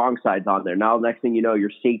 Okay, the strong side's on there. Now, the next thing you know,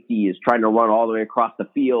 your safety is trying to run all the way across the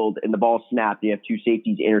field, and the ball snapped. You have two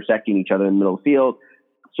safeties intersecting each other in the middle of the field.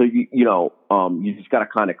 So you just got to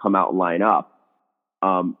kind of come out and line up.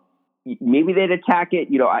 Maybe they'd attack it.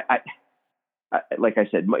 Like I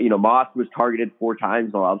said, Moss was targeted 4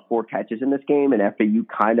 times, allowed 4 catches in this game, and FAU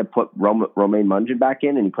kind of put Romain Mungin back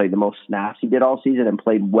in, and he played the most snaps he did all season and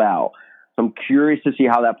played well. So I'm curious to see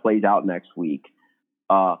how that plays out next week.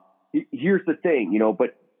 Here's the thing,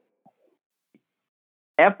 but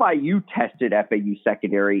FIU tested FAU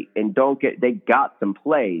secondary and they got some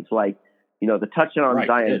plays. Like, the touchdown on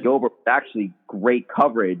Zion Gilbert was actually great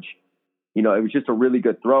coverage. It was just a really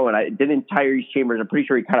good throw. And didn't Tyrese Chambers, I'm pretty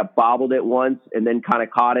sure he kind of bobbled it once and then kind of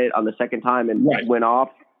caught it on the second time and went off.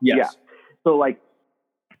 Yes. Yeah. So like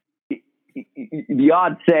the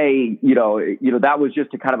odds say, that was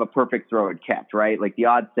just a kind of a perfect throw and catch, right? Like the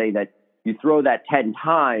odds say that you throw that 10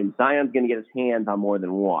 times, Zion's going to get his hands on more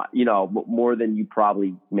than one, more than you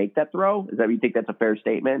probably make that throw. Is that you think that's a fair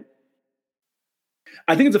statement?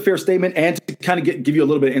 I think it's a fair statement, and to kind of give you a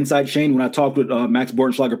little bit of insight, Shane, when I talked with Max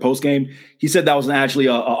Bortenschlager post-game, he said that was actually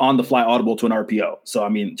a on-the-fly audible to an RPO. So, I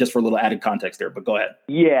mean, just for a little added context there, but go ahead.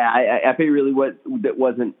 Yeah, I think really that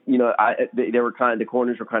wasn't, they were the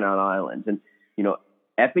corners were kind of on islands. And,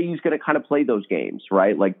 FAU's going to kind of play those games,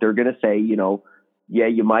 right? Like they're going to say, yeah,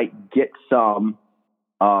 you might get some,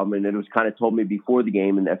 and it was kind of told me before the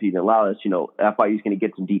game, and FAU didn't allow this, FIU's going to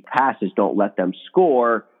get some deep passes, don't let them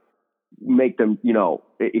score. Make them,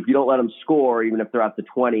 if you don't let them score, even if they're at the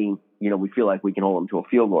 20, we feel like we can hold them to a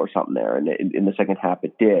field goal or something there. And in the second half,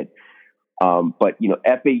 it did. But,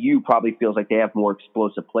 FAU probably feels like they have more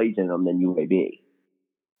explosive plays in them than UAB.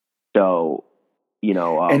 So,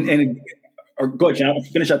 go ahead, John.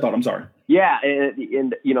 Finish that thought. I'm sorry. Yeah.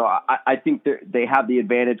 And I think they have the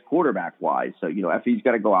advantage quarterback wise. So, FAU's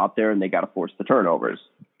got to go out there and they got to force the turnovers.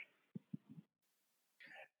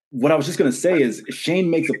 What I was just going to say is Shane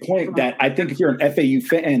makes a point that I think if you're an FAU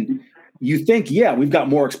fan, you think, yeah, we've got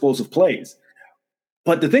more explosive plays.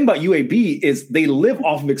 But the thing about UAB is they live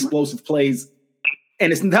off of explosive plays,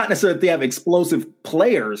 and it's not necessarily that they have explosive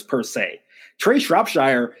players per se. Trey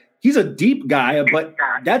Shropshire, he's a deep guy, but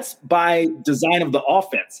that's by design of the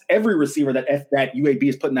offense. Every receiver that UAB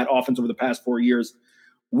has put in that offense over the past 4 years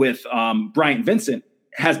with Bryant Vincent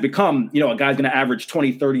has become, a guy's going to average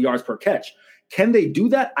 20, 30 yards per catch. Can they do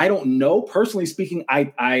that? I don't know. Personally speaking,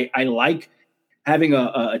 I like having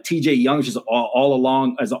a TJ Young just all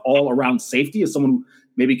along as an all-around safety, as someone who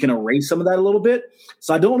maybe can erase some of that a little bit.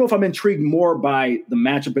 So I don't know if I'm intrigued more by the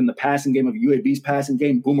matchup in the passing game of UAB's passing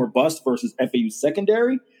game, boom or bust, versus FAU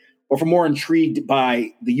secondary, or if I'm more intrigued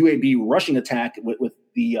by the UAB rushing attack with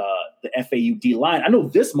the FAU D-line. I know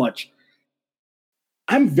this much.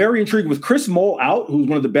 I'm very intrigued with Chris Mole out, who's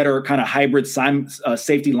one of the better kind of hybrid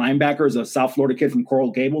safety linebackers, a South Florida kid from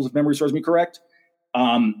Coral Gables, if memory serves me correct.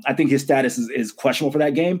 I think his status is questionable for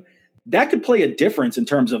that game. That could play a difference in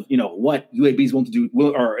terms of, what UAB is willing to do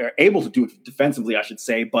or are able to do defensively, I should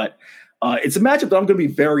say. But it's a matchup that I'm going to be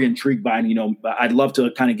very intrigued by. And, I'd love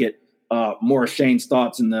to kind of get more of Shane's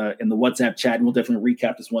thoughts in the WhatsApp chat, and we'll definitely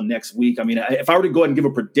recap this one next week. I mean, if I were to go ahead and give a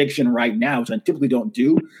prediction right now, which I typically don't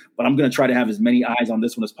do, but I'm going to try to have as many eyes on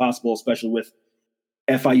this one as possible, especially with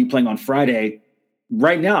FIU playing on Friday.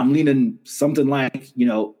 Right now, I'm leaning something like,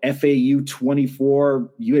 FAU 24,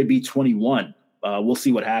 UAB 21. We'll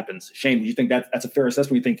see what happens. Shane, do you think that's a fair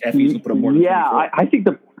assessment? You think FAU is going to put up more than 24? I think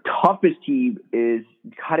the toughest team is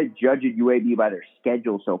kind of judging UAB by their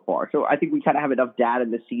schedule so far. So I think we kind of have enough data in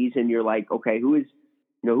the season. You're like, okay, who is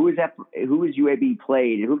UAB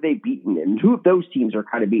played and who have they beaten, and who of those teams are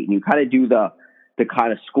kind of beaten? You kind of do the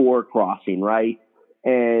kind of score crossing, right?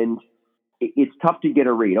 And it's tough to get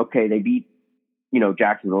a read. Okay, they beat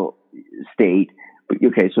Jacksonville State, but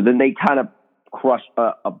okay, so then they kind of crush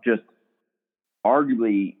up just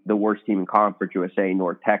arguably the worst team in Conference USA,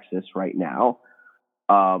 North Texas, right now.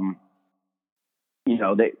 All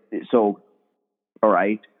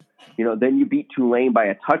right. Then you beat Tulane by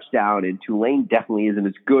a touchdown, and Tulane definitely isn't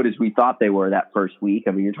as good as we thought they were that first week.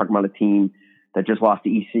 I mean, you're talking about a team that just lost to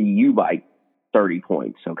ECU by 30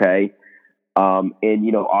 points. Okay.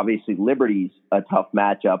 Obviously Liberty's a tough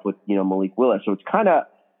matchup with, Malik Willis. So it's kind of,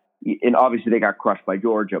 and obviously they got crushed by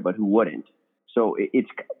Georgia, but who wouldn't? So it's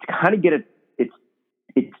kind of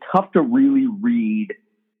it's tough to really read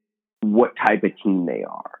what type of team they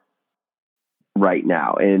are right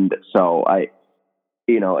now. And so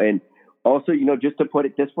and also, just to put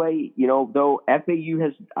it this way, though FAU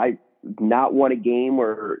has not won a game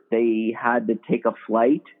where they had to take a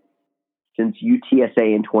flight since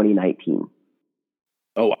UTSA in 2019.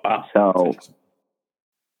 Oh, wow. So,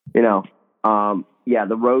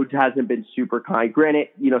 the road hasn't been super kind. Granted,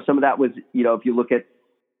 some of that was, if you look at,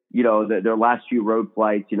 their last few road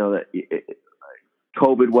flights, that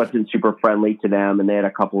COVID wasn't super friendly to them, and they had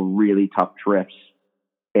a couple really tough trips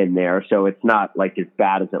in there. So it's not like as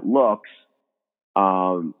bad as it looks.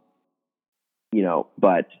 But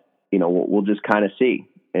we'll just kind of see.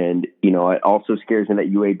 And, it also scares me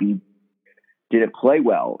that UAB didn't play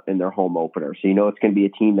well in their home opener. So, it's going to be a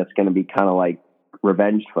team that's going to be kind of like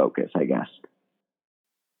revenge focus, I guess.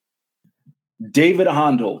 David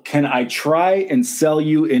Hondel, can I try and sell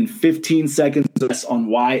you in 15 seconds on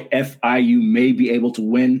why FIU may be able to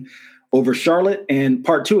win over Charlotte? And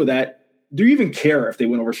part two of that, do you even care if they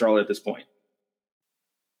win over Charlotte at this point?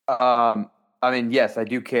 Yes, I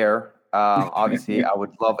do care. Obviously, I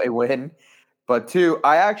would love a win. But two,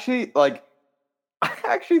 I actually think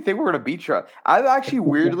we're going to beat Charlotte. I've actually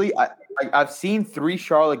weirdly, I've seen 3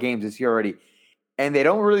 Charlotte games this year already, and they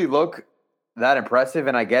don't really look that impressive.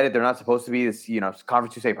 And I get it; they're not supposed to be this,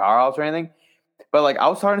 Conference USA powerhouse or anything. But I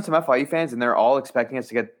was talking to some FIU fans, and they're all expecting us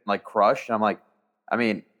to get crushed. And I'm like,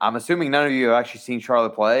 I'm assuming none of you have actually seen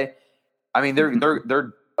Charlotte play.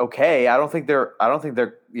 They're okay. I don't think they're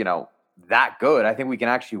that good. I think we can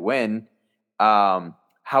actually win.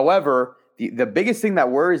 However, the biggest thing that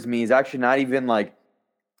worries me is actually not even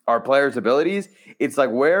our players' abilities. It's I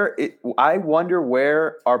wonder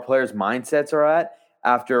where our players' mindsets are at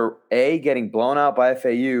after A, getting blown out by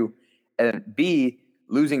FAU, and B,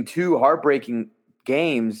 losing 2 heartbreaking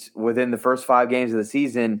games within the first 5 games of the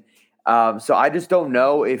season. So I just don't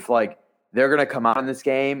know if they're going to come out in this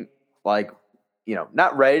game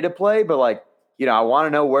not ready to play, but I want to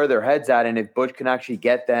know where their head's at and if Butch can actually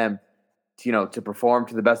get them to perform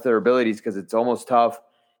to the best of their abilities, because it's almost tough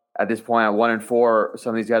at this point at 1-4.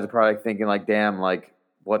 Some of these guys are probably thinking damn,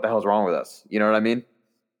 what the hell's wrong with us? You know what I mean?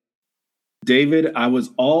 David, I was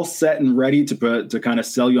all set and ready to kind of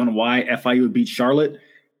sell you on why FIU would beat Charlotte,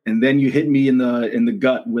 and then you hit me in the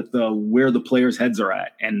gut with where the players' heads are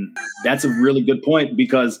at, and that's a really good point,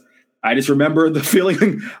 because I just remember the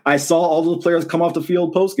feeling. I saw all the players come off the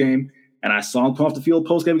field post game, and I saw them come off the field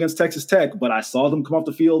post game against Texas Tech, but I saw them come off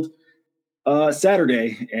the field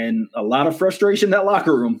Saturday, and a lot of frustration in that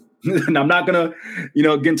locker room. And I'm not gonna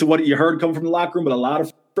get into what you heard coming from the locker room, but a lot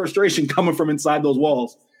of frustration coming from inside those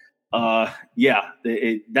walls. That's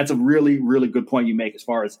a really, really good point you make as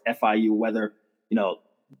far as FIU, whether,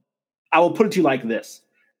 I will put it to you like this.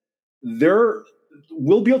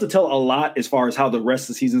 We'll be able to tell a lot as far as how the rest of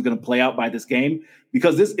the season is going to play out by this game,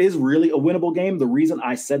 because this is really a winnable game. The reason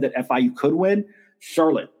I said that FIU could win,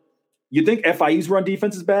 Charlotte. You think FIU's run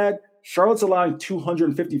defense is bad? Charlotte's allowing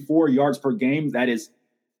 254 yards per game. That is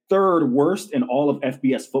 3rd worst in all of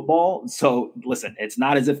FBS football. So listen, it's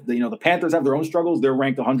not as if the Panthers have their own struggles. They're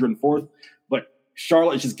ranked 104th, but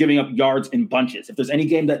Charlotte is just giving up yards in bunches. If there's any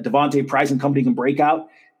game that Devontae Price and company can break out,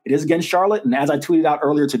 it is against Charlotte. And as I tweeted out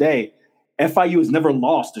earlier today, FIU has never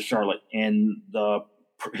lost to Charlotte in the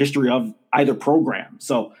history of either program.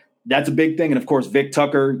 So that's a big thing. And of course, Vic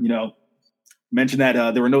Tucker, mentioned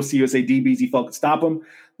that there were no CUSA DBs he felt could stop him.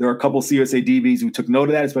 There are a couple CUSA DBs who took note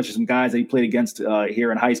of that, especially some guys that he played against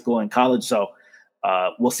here in high school and college. So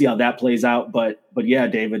we'll see how that plays out. But yeah,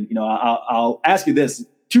 David, I'll ask you this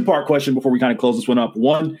two-part question before we kind of close this one up.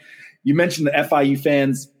 One, you mentioned the FIU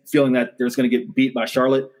fans feeling that they're just going to get beat by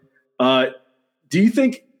Charlotte. Do you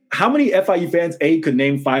think how many FIU fans, A, could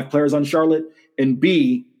name 5 players on Charlotte, and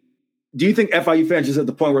B, do you think FIU fans just at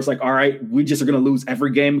the point where it's like, all right, we just are going to lose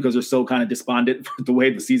every game because they're so kind of despondent for the way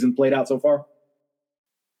the season played out so far?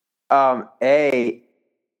 I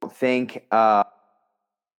think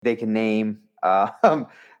they can name 5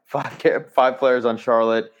 players on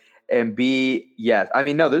Charlotte, and B, yes. I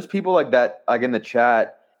mean, no, there's people like that, like in the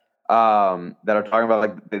chat, that are talking about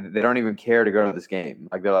like they don't even care to go to this game.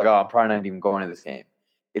 Like they're like, oh, I'm probably not even going to this game.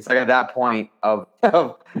 It's like at that point of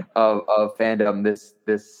fandom, this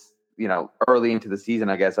early into the season,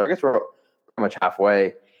 I guess. So I guess we're pretty much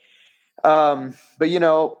halfway. But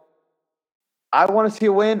I want to see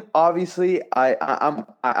a win. Obviously,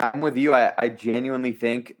 I'm with you. I genuinely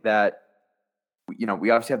think that we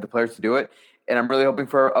obviously have the players to do it, and I'm really hoping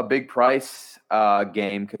for a big price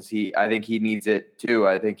game because I think he needs it too.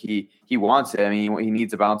 I think he wants it. I mean, he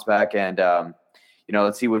needs a bounce back, and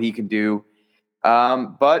let's see what he can do.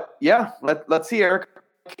 But yeah, let's see, Eric.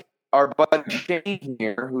 Our buddy Shane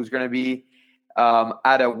here, who's going to be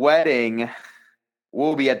at a wedding,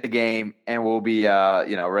 will be at the game and we'll be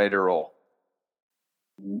ready to roll.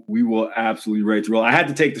 We will absolutely ready to roll. I had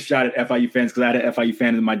to take the shot at FIU fans because I had an FIU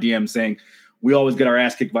fan in my DM saying we always get our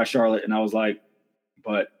ass kicked by Charlotte, and I was like,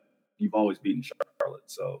 but you've always beaten Charlotte,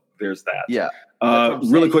 so there's that. Yeah.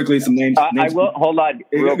 Really quickly, some names. I will hold on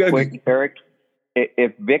real quick, Eric.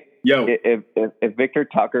 If Victor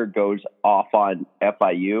Tucker goes off on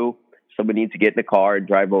FIU, somebody needs to get in the car and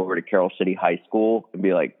drive over to Carroll City High School and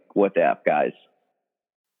be like, "What the F, guys?"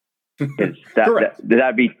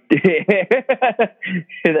 That'd be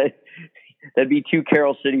that'd be 2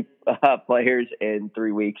 Carroll City players in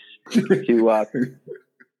 3 weeks. To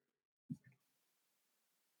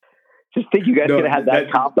just think, you guys could have had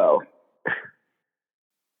that combo.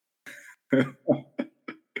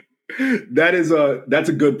 That's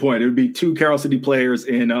a good point. It would be 2 Carroll City players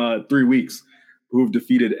in 3 weeks who've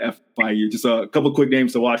defeated FIU. Just a couple of quick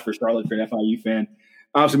names to watch for Charlotte for an FIU fan.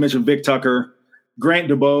 I also mentioned Vic Tucker, Grant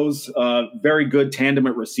DuBose, very good tandem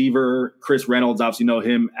at receiver. Chris Reynolds, obviously know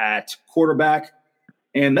him at quarterback.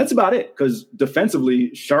 And that's about it because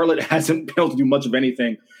defensively, Charlotte hasn't been able to do much of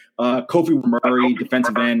anything. Kofi Murray,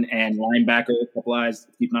 defensive end and linebacker, a couple eyes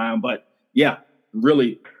to keep an eye on. But yeah,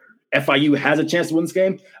 really, FIU has a chance to win this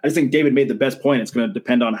game. I just think David made the best point. It's going to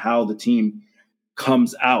depend on how the team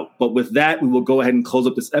comes out. But with that, we will go ahead and close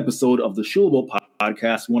up this episode of the SHULA Bowl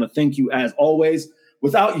podcast. We want to thank you as always.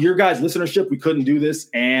 Without your guys' listenership, we couldn't do this.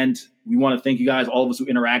 And we want to thank you guys, all of us who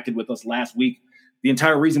interacted with us last week. The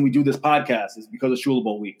entire reason we do this podcast is because of SHULA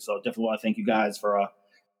Bowl week. So definitely want to thank you guys for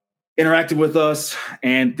interacting with us,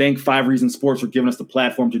 and thank 5 Reasons Sports for giving us the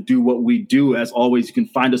platform to do what we do. As always, you can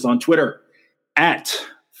find us on Twitter at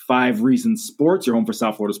 5 Reasons Sports, your home for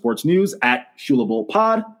South Florida sports news, at SHULA Bowl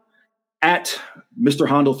Pod, at Mr.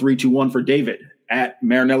 Hondo 321 for David, at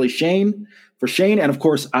Marinelli Shane for Shane, and of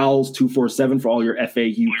course Owls 247 for all your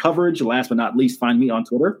FAU coverage. Last but not least, find me on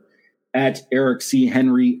Twitter at Eric C.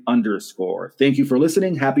 Henry _. Thank you for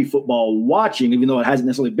listening. Happy football watching, even though it hasn't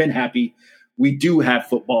necessarily been happy. We do have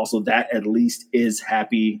football, so that at least is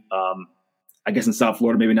happy. I guess in South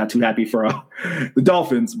Florida, maybe not too happy for the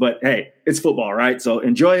Dolphins, but hey, it's football, right? So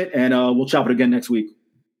enjoy it, and we'll chop it again next week.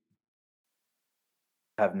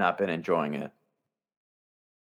 I have not been enjoying it.